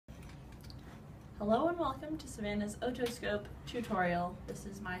Hello and welcome to Savannah's Otoscope tutorial. This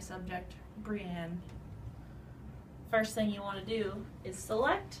is my subject, Brienne. First thing you want to do is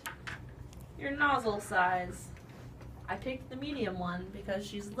select your nozzle size. I picked the medium one because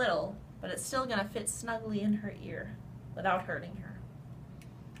she's little, but it's still going to fit snugly in her ear without hurting her.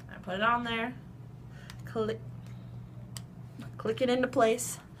 I put it on there, click it into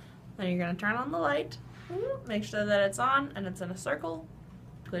place, then you're going to turn on the light, make sure that it's on and it's in a circle,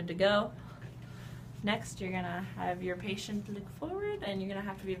 good to go. Next, you're going to have your patient look forward, and you're going to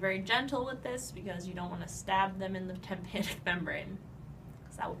have to be very gentle with this because you don't want to stab them in the tympanic membrane,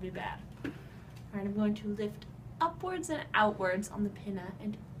 because that would be bad. All right, I'm going to lift upwards and outwards on the pinna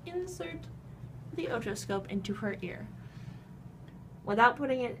and insert the otoscope into her ear. Without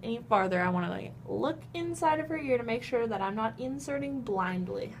putting it any farther, I want to look inside of her ear to make sure that I'm not inserting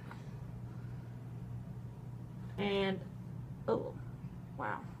blindly. And, oh,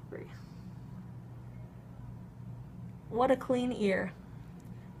 wow, what a clean ear.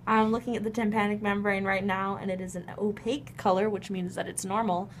 I'm looking at the tympanic membrane right now, and it is an opaque color, which means that it's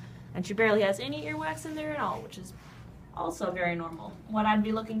normal, and she barely has any earwax in there at all, which is also very normal. What I'd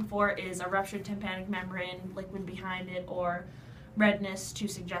be looking for is a ruptured tympanic membrane, liquid behind it, or redness to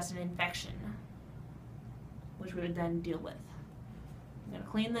suggest an infection, which we would then deal with. I'm going to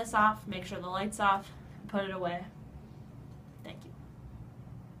clean this off, make sure the light's off, and put it away. Thank you.